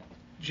down.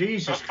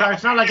 Jesus Christ!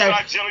 It's not like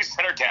I gently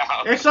set her down.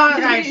 It's not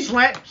like I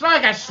slam. It's not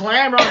like I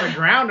slam her on the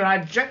ground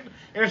and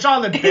and it's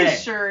on the bed.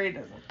 Sure he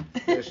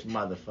doesn't. This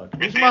motherfucker. Did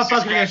This she motherfucker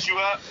scratch is. you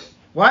up?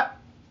 What?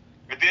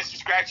 Did she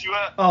scratch you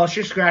up? Oh,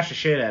 she scratched the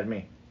shit out of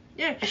me.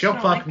 Yeah, 'cause She'll you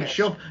don't fuck like me. this.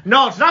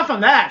 No, it's not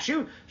from that. She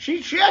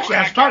actually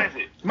has fun. cat is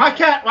it? My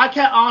cat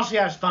honestly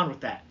has fun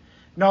with that.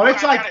 No, What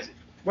it's kind of like. cat is it?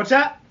 What's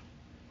that?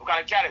 What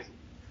kind of cat is it?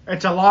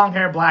 It's a long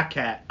hair black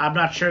cat. I'm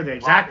not sure the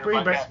exact breed,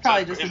 Long-haired but black cat.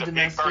 probably just It's a big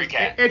domestic. furry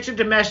cat. it's a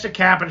domestic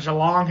cat, but it's a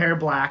long hair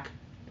black.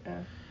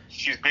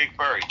 She's big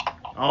furry.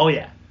 Oh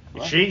yeah.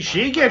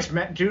 She gets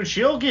dude.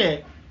 She'll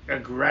get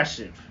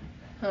aggressive.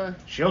 Huh.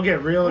 She'll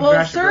get real Well,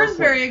 aggressive. Sir's real quick.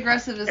 very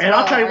aggressive as well. And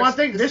I'll tell you one Our-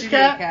 thing, the this studio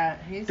cat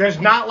He's- does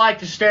not like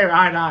to stare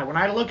eye to eye. When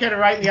I look at her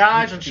right in the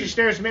eyes and she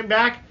stares me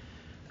back,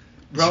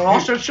 bro,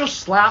 also she'll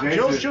slap.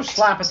 She'll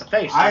slap at the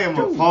face. I am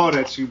Dude. appalled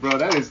at you, bro.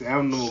 That is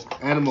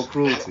animal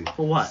cruelty.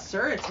 For what?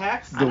 Sir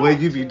attacks. The way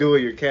you be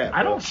doing your cat.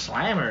 I bro. don't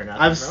slam her or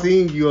nothing. I've bro.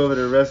 seen you over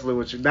there wrestling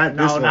with you. Not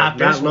this one. not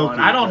this Loki. one.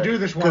 I don't do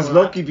this one. Because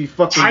Loki be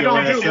fucking I your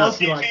don't do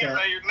ass Loki up. like that.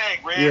 On your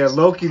neck, Yeah,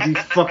 Loki be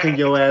fucking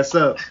your ass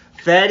up.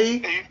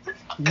 Fatty,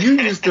 you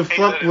used to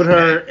fuck with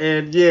her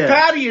and yeah.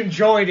 Fatty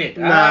enjoyed it.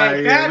 Nah,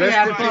 Alright, yeah, Fatty rest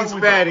had in fun peace,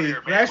 with Fatty.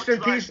 it. Rest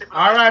in peace.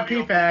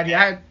 R.I.P. Fatty.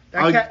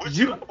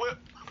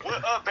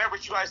 What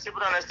beverage you guys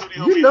sipping on that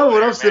studio? You know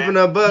what I'm sipping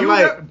on, Bud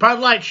Light. Bud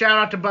Light. Shout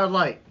out to Bud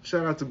Light.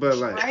 Shout out to Bud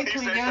Light. Right?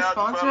 Can we He get said a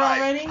sponsor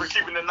already? We're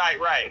keeping the night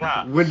right,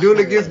 huh? When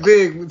Duna gets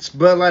big,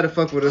 Bud Light to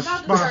fuck with us.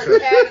 I'm about to start Sponsor.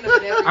 tagging them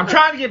in everything. I'm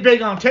trying to get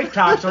big on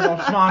TikTok so they'll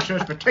sponsor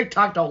us, but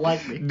TikTok don't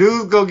like me.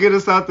 Dudes go get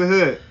us out the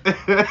hood.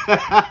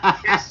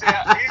 He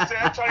said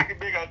I'm trying to get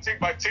big on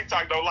TikTok.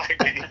 TikTok don't like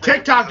me.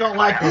 TikTok don't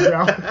like me,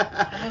 bro. I'm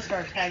gonna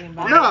start tagging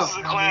back. No. This is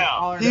a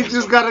clown. He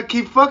just gotta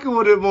keep fucking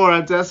with it more.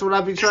 That's what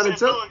I be trying to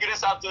tell. Get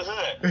us out the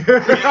hood.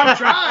 I'm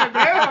trying,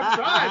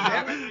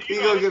 man. He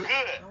gonna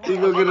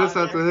get us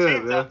out the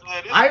hood, man.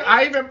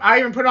 I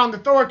even put on the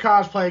Thor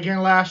cosplay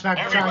again last night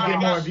to try and get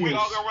more We views.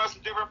 all gonna run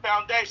some different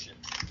foundations.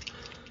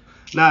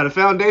 Nah, the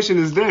foundation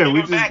is there.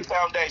 We Giving back just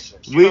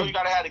foundations. we- You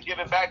gotta have the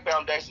giving back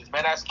foundations,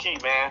 man. That's key,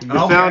 man. the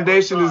Okay.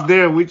 foundation is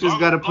there. We just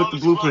gotta put the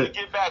As long as blueprint.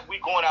 you give back, we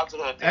going out to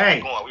the hood. Hey.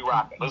 We going. We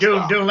rocking. Let's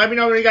go. Dude, let me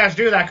know when you guys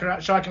do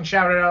that so I can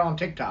shout it out on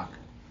TikTok.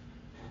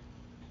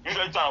 You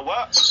know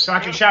what? So I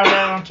can shout it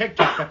out on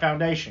TikTok, the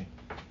foundation.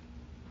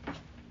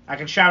 I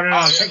can shout it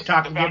out on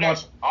TikTok and get more.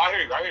 Oh, I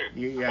hear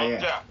you.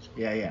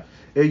 Yeah.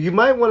 Yeah, you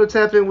might want to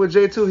tap in with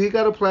Jay too. He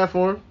got a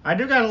platform. I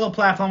do got a little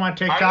platform on I know.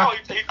 TikTok.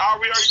 We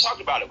already talked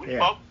about it. We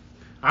Yeah. spoke.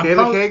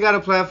 Kayla K got a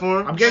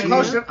platform. I'm getting She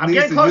close to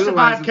needs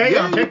utilize 5K it.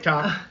 on Yeah.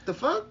 TikTok. The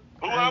fuck?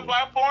 Who on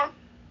platform?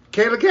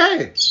 Kayla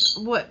K.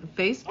 What?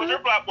 What's your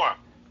Facebook? platform?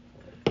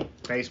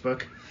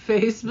 Facebook.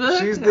 Facebook?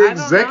 She's I the don't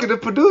know.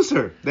 executive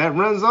producer that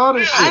runs all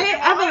this Yeah, shit. I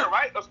haven't-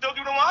 right? I'm still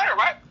giving them honor,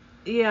 right?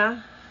 Yeah.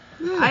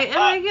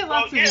 I get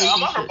lots of views I'm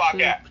and on her shit,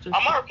 podcast. too.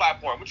 I'm on her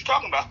platform. What you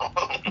talking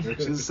about?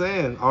 Just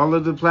saying, all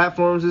of the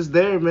platforms is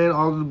there, man.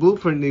 All of the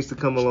blueprint needs to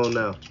come along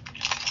now.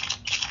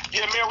 Yeah,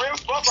 man, Ray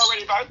spoke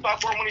already about his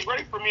platform. When he's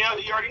ready for me,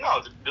 he already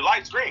knows. The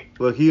light's green.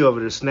 Look, he over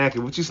there snacking.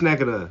 What you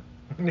snacking on?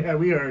 Yeah,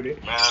 we heard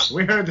it. Man,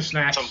 We heard the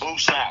snacks. some boo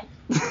snacks.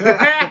 Right,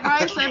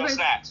 so Real everybody-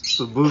 snacks.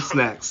 Some booth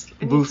snacks.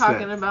 and Booth you're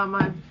talking snacks. about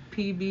my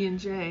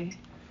PB&J.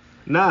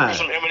 Nah,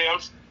 Some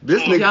M&M's.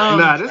 this nigga,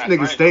 Yum. this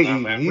nigga stay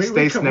eating. He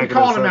stay we snacking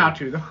calling on him out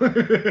something.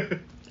 too, though.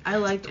 I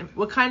like them.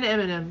 What kind of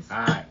M&Ms?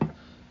 Alright.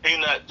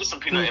 Peanut, just some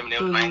peanut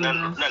M&M's, man.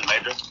 Nothing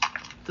major.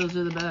 Those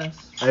are the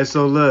best. Hey,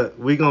 so look,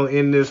 we gonna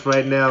end this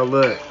right now.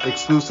 Look,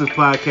 exclusive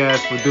podcast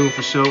for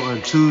DunnFaSho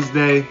on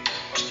Tuesday.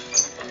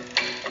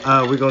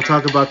 We're gonna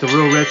talk about the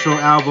Real Retro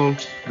album,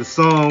 the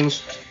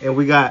songs, and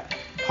we got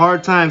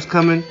Hard Times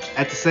coming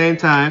at the same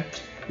time.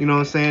 You know what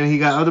I'm saying? He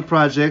got other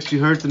projects. You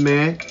heard the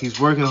man. He's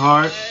working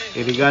hard,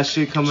 and he got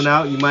shit coming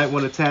out. You might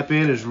want to tap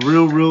in. It's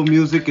real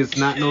music. It's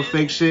not no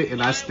fake shit,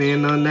 and I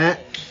stand on that.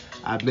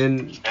 I've been.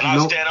 And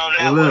I'll stand on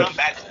that and when look, I'm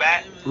back to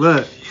back.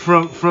 Look,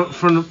 from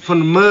the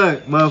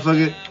mud,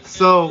 motherfucker.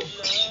 So,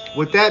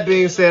 with that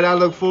being said, I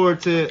look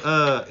forward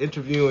to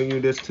interviewing you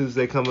this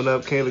Tuesday coming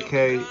up. Kayla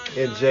K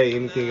and Jay.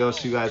 Anything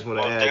else you guys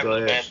want to add? Go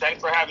ahead. Man. Thanks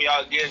for having me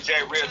out again,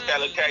 Jay, Real,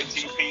 Kayla K,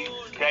 TP.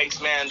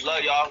 Case, man,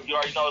 love y'all. You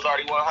already know it's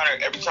already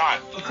 100 every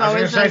time. It's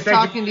always nice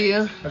talking to you.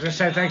 I was going to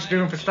say thanks,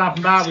 Doom, for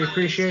stopping by. We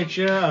appreciate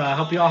you. I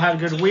hope you all had a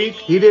good week.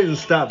 He didn't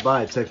stop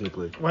by,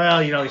 technically.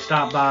 Well, he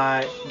stopped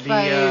by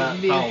via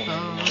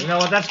phone. You know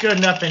what? That's good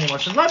enough anyway.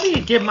 So let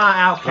me give my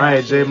outcast. All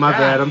right, Jay, my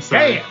bad. I'm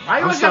sorry. Damn. Why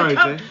you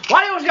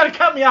always got to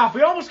cut me off?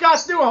 We almost got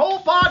through a whole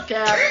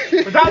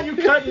podcast without you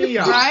cutting me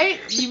off. Right?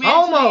 You made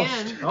Almost.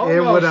 it to the end.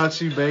 And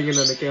without you banging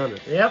on the counter.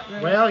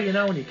 Yep.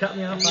 Well, when you cut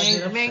me off, I get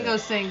upset.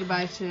 Mango's saying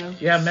goodbye, too.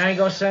 Yeah,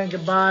 Mango's saying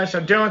goodbye. So,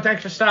 Dylan,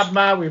 thanks for stopping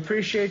by. We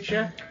appreciate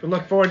you. We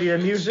look forward to your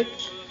music.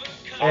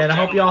 And I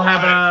hope you all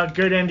have a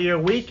good end of your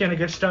week and a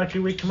good start to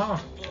your week tomorrow.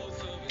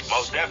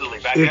 Most definitely.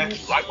 Back at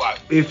you. Likewise.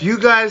 If you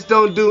guys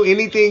don't do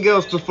anything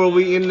else before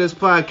we end this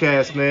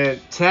podcast, man,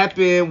 tap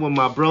in with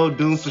my bro,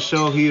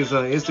 DunnFaSho. He is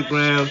on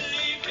Instagram.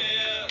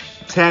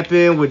 Tap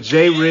in with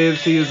J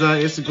Ribs. He is on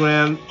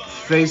Instagram,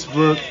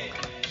 Facebook,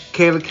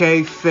 Kayla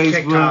K, Facebook.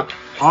 TikTok.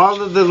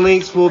 All of the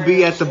links will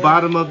be at the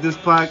bottom of this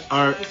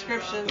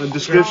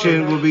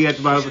Description will be at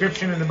the bottom.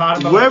 Description in the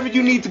bottom. Wherever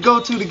you need to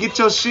go to get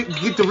your shit,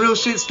 get the real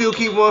shit, still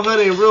keep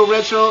 100 and real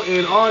retro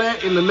and all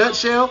that in the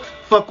nutshell.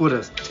 Fuck with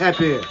us.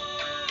 Tap in.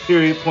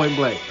 Period. Point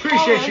blank.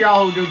 Appreciate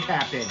y'all who do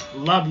tap in.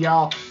 Love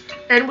y'all.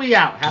 And we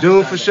out.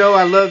 DunnFaSho.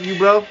 I love you,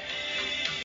 bro.